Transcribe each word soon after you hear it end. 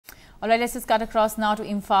All right, let's just cut across now to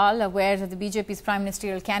Imphal, where the BJP's Prime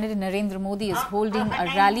Ministerial candidate Narendra Modi is holding a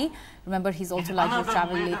rally. Remember, he's also likely to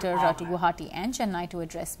travel later to Guwahati and Chennai to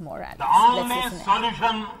address more rallies. The only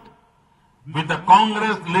solution with the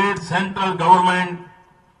Congress-led central government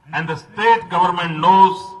and the state government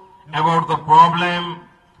knows about the problem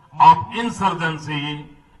of insurgency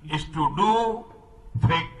is to do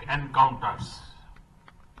fake encounters.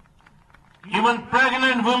 Even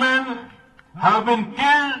pregnant women have been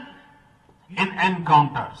killed in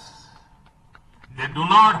encounters. They do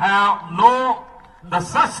not know the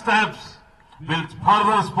such steps will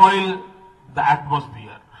further spoil the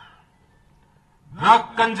atmosphere.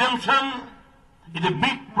 Drug consumption is a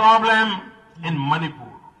big problem in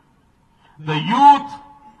Manipur. The youth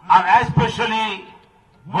are especially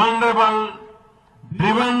vulnerable,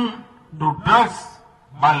 driven to drugs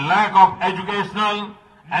by lack of educational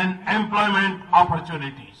and employment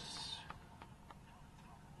opportunities.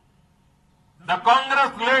 The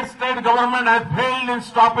Congress-led state government has failed in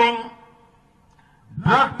stopping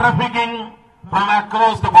drug trafficking from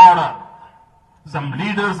across the border. Some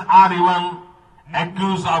leaders are even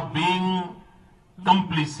accused of being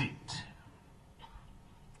complicit.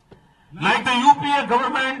 Like the UPA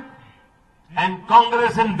government and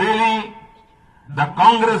Congress in Delhi, the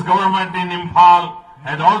Congress government in Imphal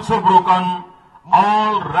has also broken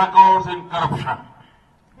all records in corruption.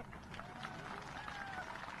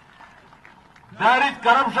 There is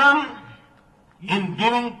corruption in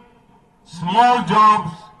giving small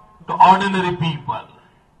jobs to ordinary people.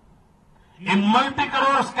 A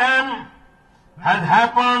multi-crore scam has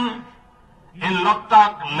happened in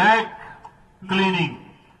Loktak lake cleaning.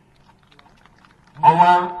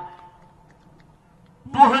 Over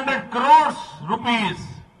 200 crores rupees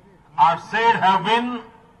are said have been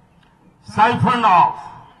siphoned off.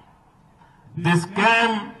 This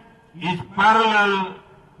scam is parallel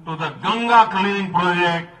to the Ganga cleaning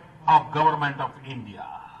project of Government of India.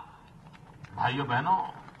 भाइयों बहनों,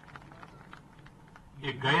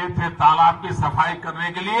 ये गए थे तालाब की सफाई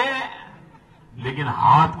करने के लिए, लेकिन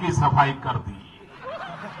हाथ की सफाई कर दी।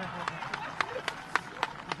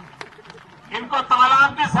 इनको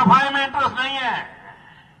तालाब की सफाई में इंटरेस्ट नहीं है,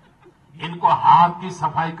 इनको हाथ की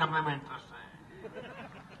सफाई करने में इंटरेस्ट है।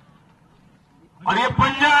 और ये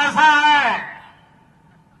पंजा ऐसा है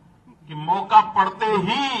कि मौका पड़ते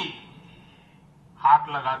ही हाथ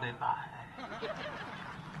लगा देता है।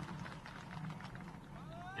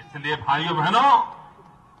 इसलिए भाइयों बहनों,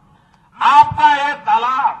 आपका ये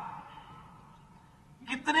तालाब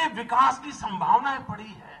कितने विकास की संभावनाएं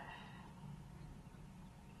पड़ी है,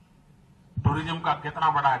 टूरिज्म का कितना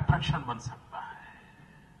बड़ा अट्रैक्शन बन सकता है,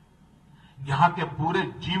 यहां के पूरे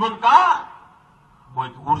जीवन का वो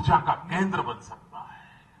एक ऊर्जा का केंद्र बन सकता है।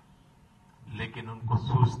 लेकिन उनको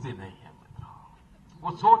सोचते नहीं है मित्रों,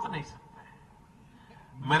 वो सोच नहीं सकते।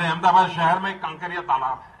 मेरे अहमदाबाद शहर में एक कंकरिया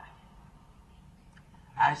तालाब है,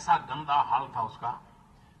 ऐसा गंदा हाल था उसका,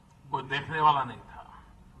 कोई देखने वाला नहीं था,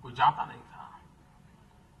 कोई जाता नहीं था।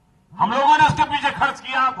 हम लोगों ने उसके पीछे खर्च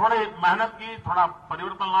किया, थोड़ी मेहनत की, थोड़ा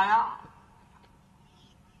परिवर्तन लाया।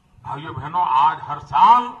 भाइयों बहनों, आज हर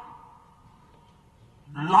साल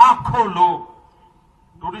लाखों लोग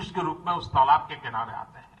टूरिस्ट के रूप में उस तालाब के किनारे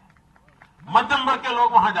आते हैं। मध्यम वर्ग के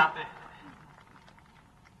लोग वहां जाते हैं,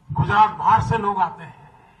 गुजरात बाहर से लोग आते हैं।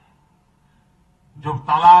 जो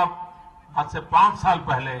तालाब आज से 5 साल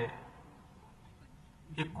पहले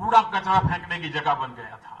एक कूड़ा कचरा फेंकने की जगह बन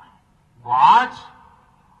गया था, वो आज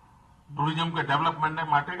टूरिज्म के डेवलपमेंट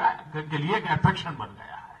के लिए एक अट्रैक्शन बन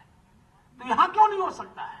गया है। तो यहां क्यों नहीं हो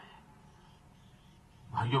सकता है?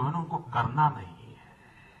 भाइयों बहनों, उनको करना नहीं है,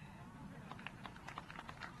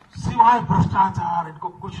 सिवाय भ्रष्टाचार इनको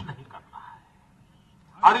कुछ नहीं करना है।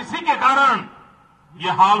 और इसी के कारण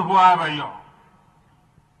ये हाल हुआ है भाइयों।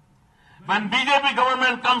 When BJP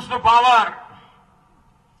government comes to power,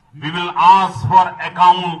 we will ask for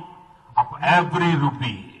account of every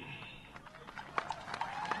rupee.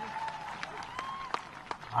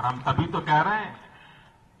 और हम तभी तो कह रहे हैं,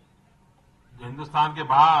 जो हिंदुस्तान के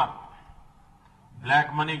बाहर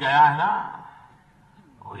ब्लैक मनी गया है ना,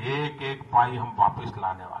 वो एक एक पाई हम वापस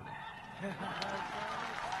लाने वाले हैं।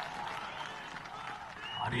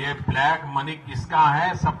 और ये ब्लैक मनी किसका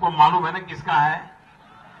है, सबको मालूम है ना किसका है।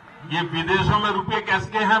 ये विदेशों में रुपए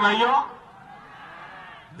किसके हैं भाइयों?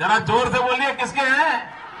 जरा जोर से बोलिए, किसके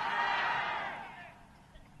हैं?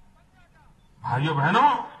 भाइयों बहनों,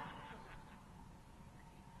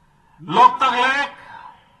 Loktak lake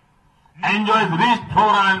enjoys rich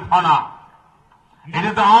flora and fauna. It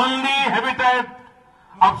is the only habitat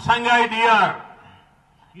of Shanghai deer.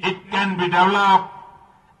 It can be developed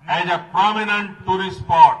as a prominent tourist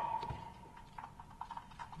spot.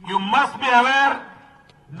 You must be aware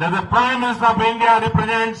that the Prime Minister of India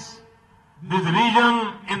represents this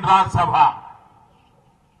region in Rajya Sabha.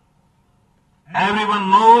 Everyone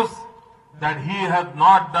knows that he has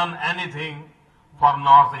not done anything for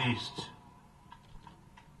Northeast.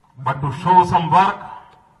 But to show some work,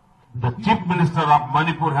 the Chief Minister of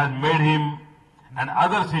Manipur has made him and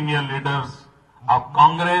other senior leaders of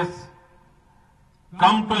Congress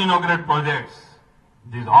come to inaugurate projects.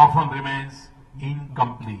 This often remains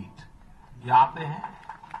incomplete. ये आते हैं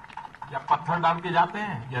या पत्थर डाल के जाते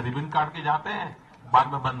हैं या रिबन काट के जाते हैं, बाद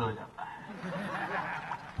में बंद हो जाता है,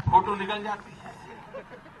 फोटो निकल जाती है।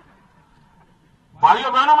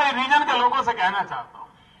 भाइयों बहनों, मैं रीजन के लोगों से कहना चाहता हूं,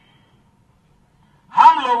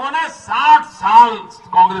 हम लोगों ने 60 साल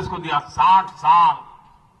कांग्रेस को दिया, 60 साल।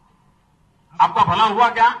 आपका भला हुआ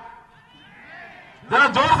क्या? जरा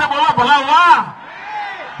जोर से बोलो, भला हुआ?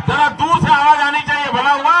 जरा दूर से आवाज आनी चाहिए,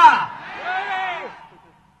 भला हुआ?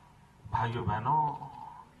 भाइयों बहनों,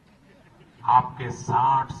 आपके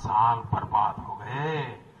 60 साल बर्बाद हो गए,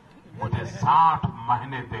 मुझे 60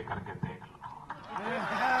 महीने दे करके देख लो।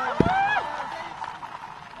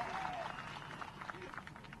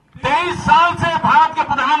 23 साल से भारत के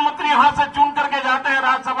प्रधानमंत्री यहां से चुन करके जाते हैं,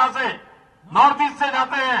 राज्यसभा से, नॉर्थ ईस्ट से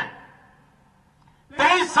जाते हैं।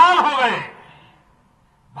 23 साल हो गए।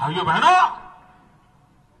 भाइयों बहनों,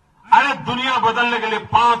 अरे दुनिया बदलने के लिए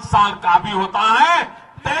 5 साल काफी होता है।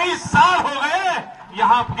 23 साल हो गए,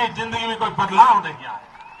 यहां आपकी जिंदगी में कोई बदलाव नहीं आया।